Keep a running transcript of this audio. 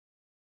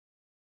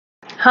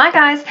Hi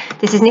guys,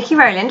 this is Niki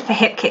Rowland for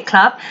Hip Kit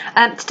Club.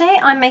 Today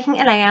I'm making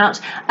a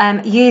layout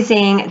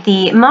using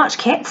the March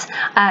kits.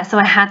 So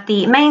I had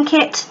the main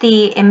kit,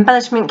 the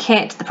embellishment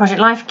kit, the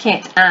Project Life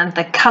kit and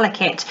the colour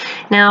kit.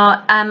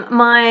 Now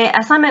my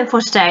assignment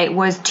for today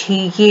was to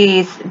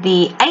use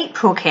the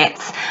April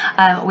kits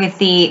with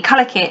the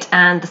colour kit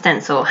and the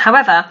stencil.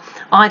 However,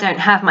 I don't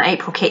have my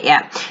April kit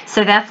yet,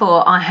 so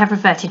therefore I have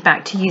reverted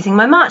back to using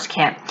my March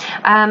kit.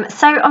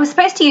 So I was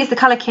supposed to use the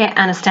colour kit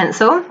and a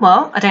stencil.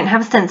 Well, I don't have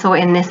a stencil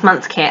in this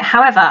month's kit.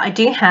 However, I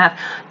do have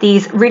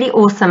these really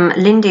awesome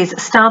Lindy's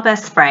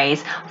Starburst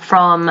sprays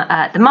from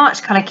the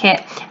March colour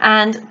kit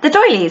and the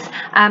doilies,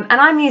 and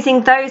I'm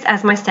using those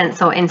as my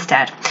stencil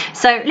instead.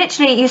 So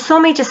literally you saw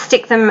me just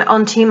stick them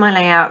onto my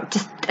layout,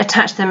 just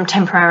attach them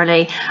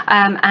temporarily,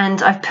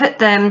 and I've put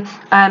them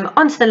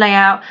onto the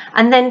layout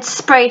and then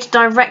sprayed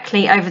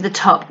directly over the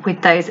top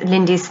with those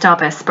Lindy's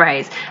Starburst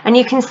sprays, and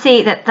you can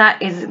see that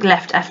that is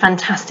left a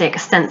fantastic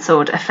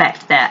stenciled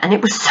effect there, and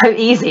it was so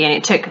easy and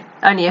it took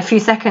only a few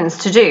seconds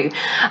to do.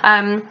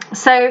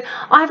 So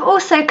I've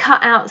also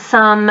cut out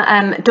some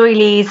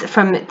doilies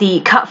from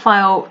the cut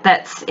file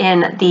that's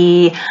in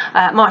the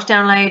March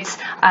downloads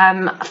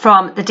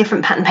from the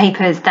different pattern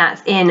papers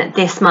that's in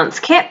this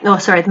month's kit, or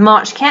sorry, the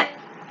March kit.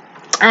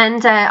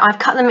 And I've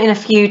cut them in a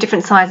few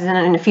different sizes and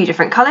in a few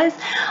different colours.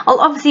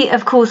 I'll obviously,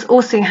 of course,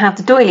 also have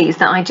the doilies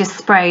that I just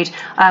sprayed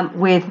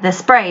with the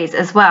sprays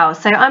as well.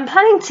 So I'm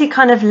planning to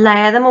kind of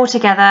layer them all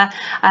together,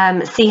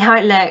 see how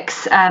it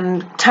looks,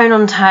 tone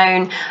on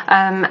tone,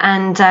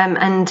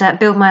 and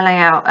build my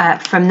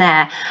layout from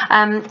there.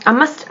 I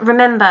must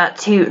remember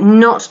to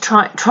not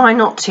try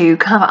not to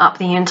cover up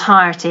the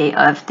entirety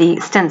of the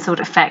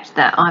stenciled effect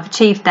that I've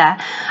achieved there,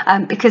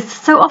 because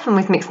so often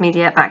with mixed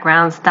media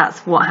backgrounds, that's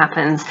what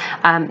happens.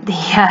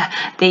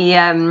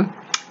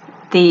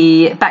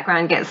 The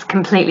background gets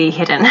completely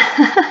hidden.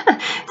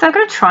 So I'm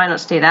going to try not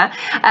to do that.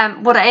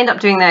 What I end up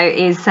doing though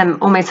is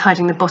almost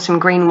hiding the bottom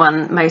green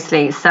one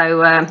mostly,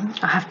 so I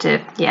have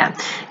to, yeah,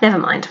 never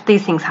mind,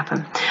 these things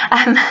happen.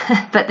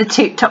 But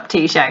the top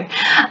two show.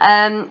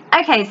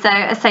 Okay, so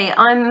I say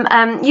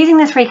I'm using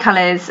the three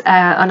colours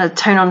on a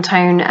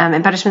tone-on-tone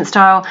embellishment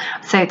style,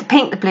 so the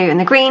pink, the blue and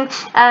the green.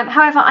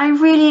 However, I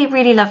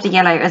really love the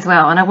yellow as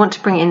well, and I want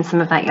to bring in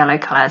some of that yellow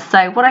colour.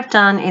 So what I've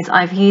done is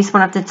I've used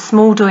one of the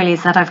small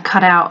doilies that I've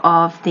cut out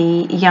of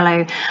the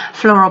yellow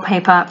floral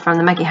paper from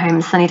the Maggie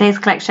Holmes Sunny Days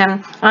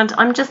collection, and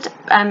I'm just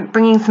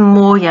bringing some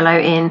more yellow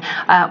in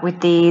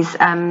with these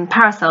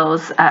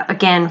parasols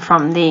again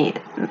from the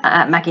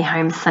Maggie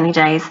Holmes Sunny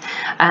Days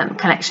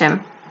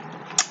collection.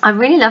 I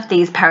really love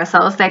these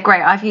parasols, they're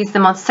great. I've used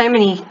them on so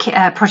many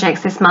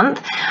projects this month,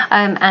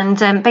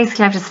 and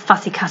basically I'm just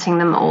fussy cutting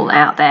them all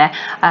out there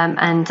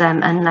and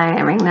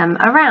layering them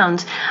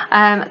around.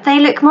 They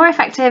look more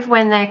effective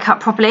when they're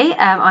cut properly.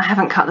 I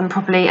haven't cut them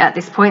properly at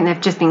this point,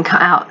 they've just been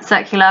cut out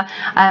circular,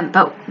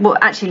 but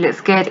what actually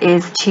looks good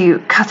is to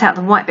cut out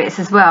the white bits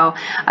as well,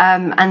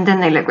 and then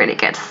they look really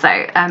good. So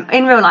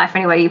in real life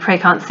anyway, you probably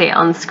can't see it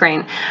on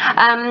screen.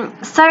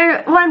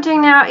 So what I'm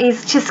doing now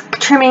is just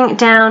trimming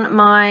down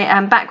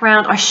my background.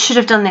 I should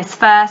have done this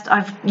first.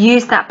 I've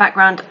used that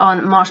background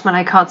on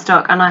marshmallow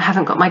cardstock and I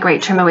haven't got my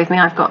great trimmer with me.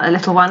 I've got a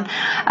little one,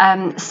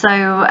 so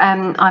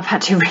I've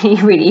had to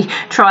really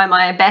try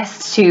my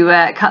best to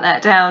cut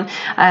that down.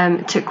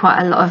 Took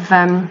quite a lot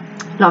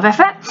of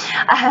effort.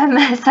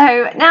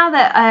 So now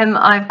that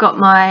I've got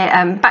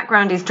my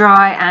background is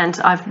dry and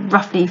I've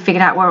roughly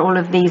figured out where all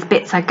of these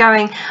bits are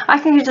going, I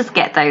can just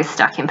get those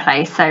stuck in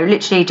place. So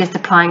literally just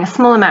applying a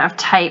small amount of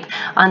tape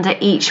under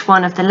each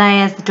one of the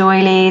layers, the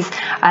doilies,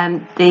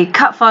 the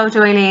cut file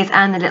doilies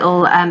and the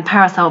little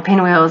parasol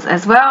pinwheels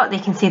as well. You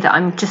can see that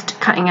I'm just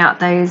cutting out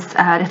those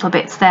little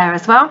bits there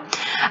as well.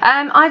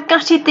 I've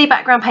gutted the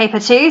background paper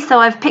too, so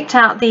I've picked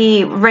out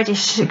the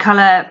reddish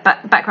colour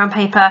background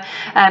paper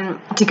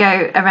to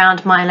go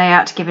around my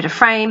layout to give it a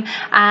frame,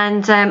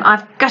 and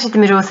I've gutted the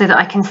middle so that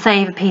I can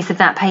save a piece of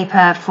that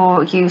paper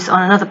for use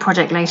on another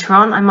project later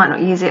on. I might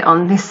not use it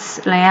on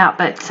this layout,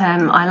 but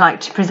I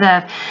like to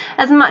preserve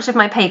as much of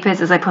my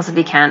papers as I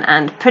possibly can,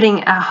 and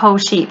putting a whole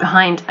sheet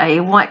behind a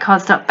white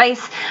cardstock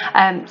base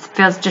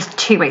feels just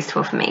too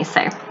wasteful for me.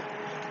 So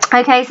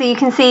okay, so you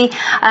can see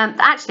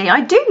actually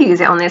I do use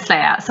it on this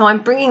layout, so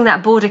I'm bringing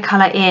that border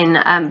colour in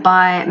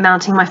by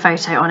mounting my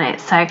photo on it.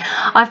 So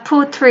I've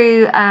pulled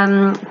through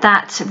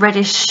that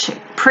reddish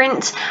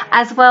print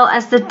as well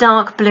as the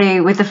dark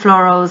blue with the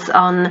florals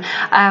on.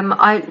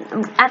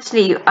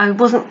 I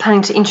wasn't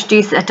planning to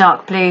introduce a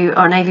dark blue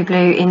or navy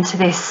blue into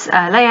this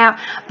layout,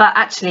 but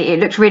actually it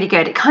looked really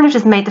good. It kind of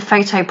just made the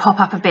photo pop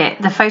up a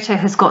bit. The photo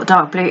has got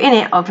dark blue in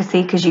it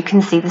obviously because you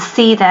can see the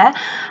sea there,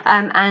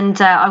 and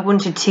I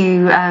wanted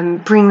to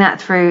bring that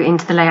through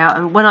into the layout,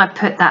 and when I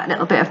put that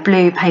little bit of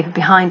blue paper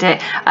behind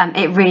it,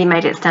 it really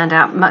made it stand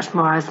out much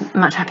more. I was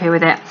much happier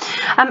with it.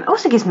 It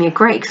also gives me a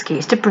great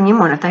excuse to bring in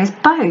one of those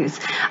bows,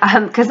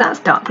 because that's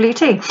dark blue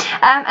too.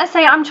 As I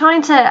say, I'm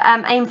trying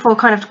to aim for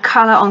kind of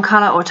colour on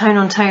colour or tone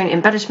on tone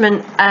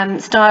embellishment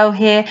style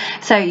here,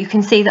 so you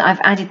can see that I've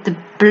added the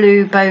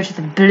blue bow to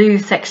the blue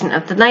section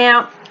of the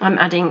layout. I'm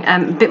adding a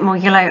bit more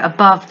yellow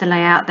above the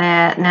layout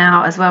there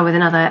now as well with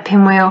another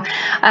pinwheel,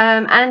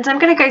 and I'm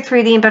going to go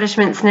through the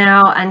embellishments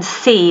now and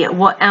see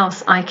what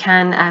else I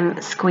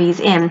can squeeze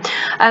in.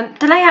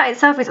 The layout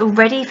itself is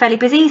already fairly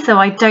busy, so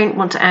I don't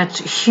want to add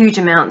huge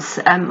amounts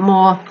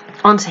more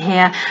onto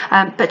here,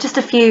 but just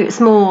a few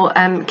small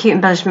cute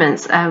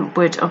embellishments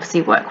would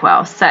obviously work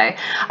well. So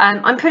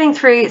I'm putting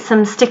through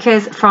some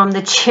stickers from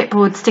the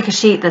chipboard sticker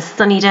sheet, the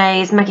Sunny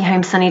Days, Maggie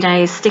Home Sunny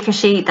Days sticker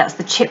sheet. That's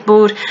the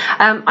chipboard.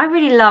 I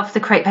really love the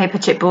crepe paper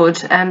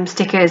chipboard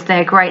stickers.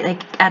 They're great. They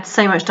add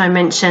so much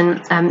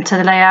dimension to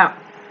the layout.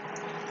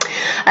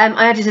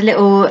 I added a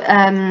little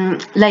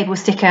label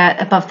sticker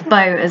above the bow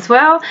as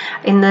well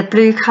in the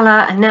blue colour,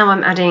 and now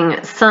I'm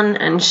adding Sun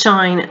and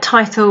Shine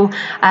title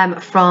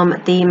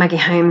from the Maggie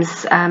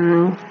Holmes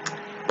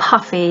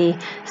puffy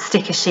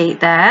sticker sheet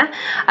there,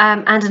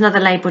 and another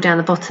label down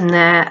the bottom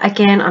there.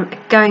 Again, I'm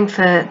going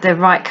for the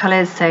right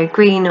colours, so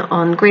green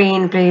on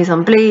green, blues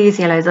on blues,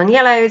 yellows on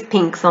yellows,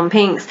 pinks on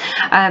pinks,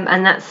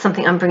 and that's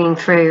something I'm bringing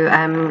through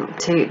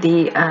to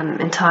the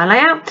entire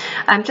layout.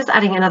 I'm just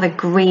adding another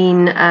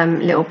green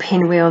little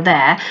pinwheel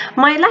there.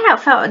 My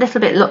layout felt a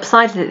little bit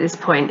lopsided at this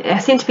point. There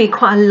seemed to be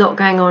quite a lot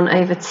going on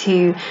over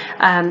to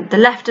the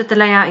left of the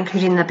layout,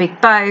 including the big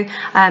bow,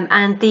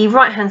 and the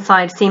right hand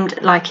side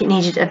seemed like it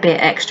needed a bit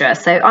extra.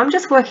 So I'm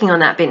just working on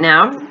that bit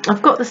now.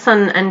 I've got the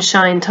Sun and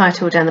Shine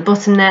title down the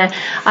bottom there.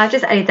 I've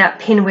just added that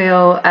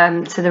pinwheel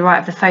to the right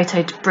of the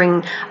photo to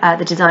bring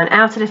the design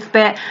out a little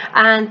bit,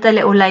 and the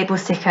little label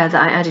sticker that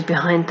I added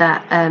behind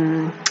that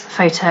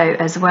photo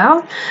as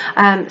well.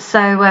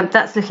 So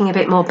that's looking a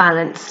bit more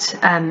balanced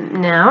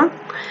now.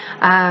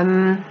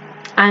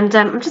 And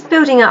I'm just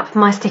building up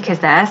my stickers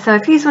there. So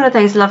I've used one of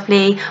those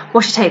lovely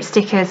washi tape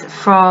stickers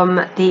from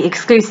the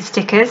exclusive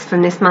stickers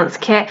from this month's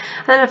kit,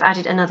 and then I've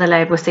added another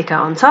label sticker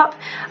on top,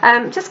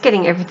 just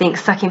getting everything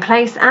stuck in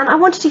place. And I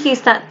wanted to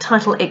use that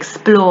title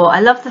Explore.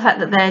 I love the fact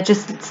that they're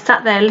just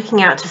sat there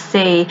looking out to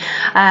sea,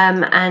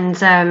 and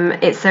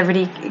it's a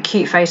really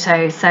cute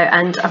photo. So,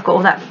 and I've got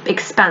all that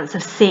expanse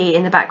of sea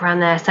in the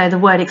background there, so the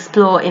word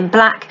Explore in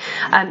black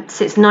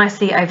sits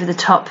nicely over the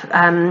top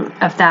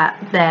of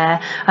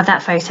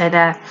that photo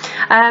there.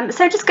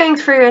 So just going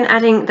through and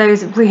adding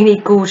those really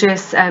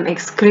gorgeous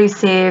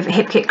exclusive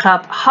Hip Kit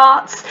Club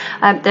hearts.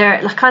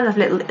 They're like kind of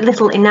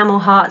little enamel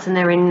hearts, and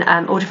they're in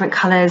all different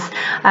colours,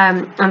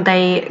 and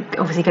they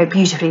obviously go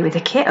beautifully with the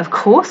kit, of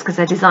course, because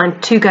they're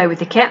designed to go with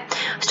the kit.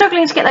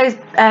 Struggling to get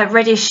those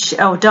reddish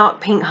or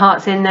dark pink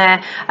hearts in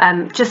there,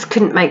 just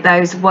couldn't make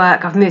those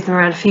work. I've moved them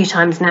around a few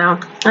times now,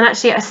 and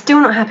actually I'm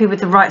still not happy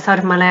with the right side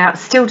of my layout.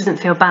 Still doesn't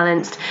feel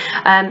balanced,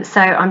 so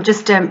I'm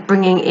just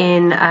bringing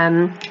in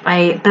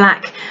a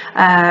black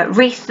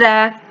wreath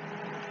there,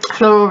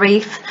 floral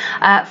wreath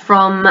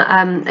from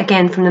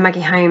again from the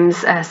Maggie Holmes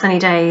Sunny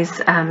Days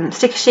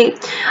sticker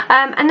sheet,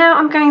 and now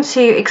I'm going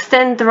to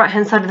extend the right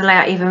hand side of the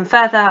layout even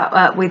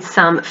further with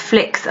some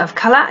flicks of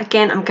colour.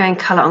 Again, I'm going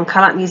colour on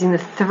colour. I'm using the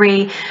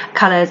 3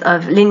 colours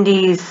of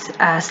Lindy's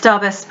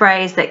Starburst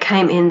sprays that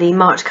came in the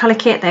March colour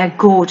kit. They are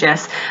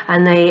gorgeous,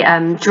 and they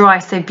dry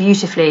so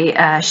beautifully,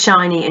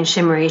 shiny and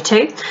shimmery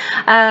too,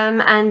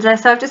 and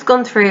so I've just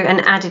gone through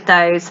and added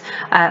those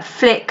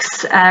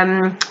flicks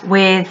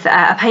with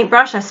a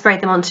paintbrush. I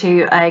sprayed them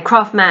onto a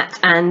craft mat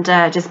and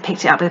just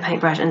picked it up with a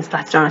paintbrush and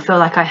splattered on. I feel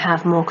like I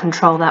have more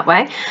control that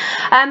way,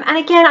 and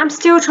again I'm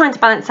still trying to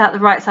balance out the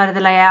right side of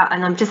the layout,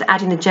 and I'm just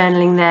adding the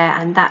journaling there,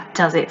 and that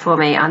does it for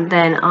me, and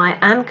then I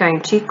am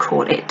going to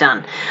call it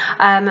done.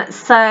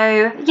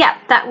 So yeah,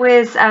 that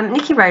was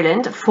Niki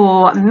Rowland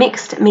for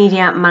Mixed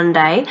Media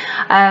Monday,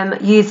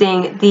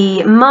 using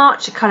the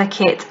March colour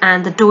kit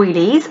and the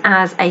doilies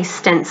as a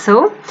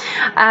stencil.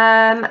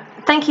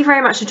 Thank you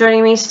very much for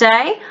joining me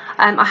today.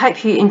 I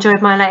hope you enjoyed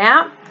my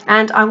layout,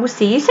 and I will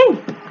see you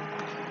soon.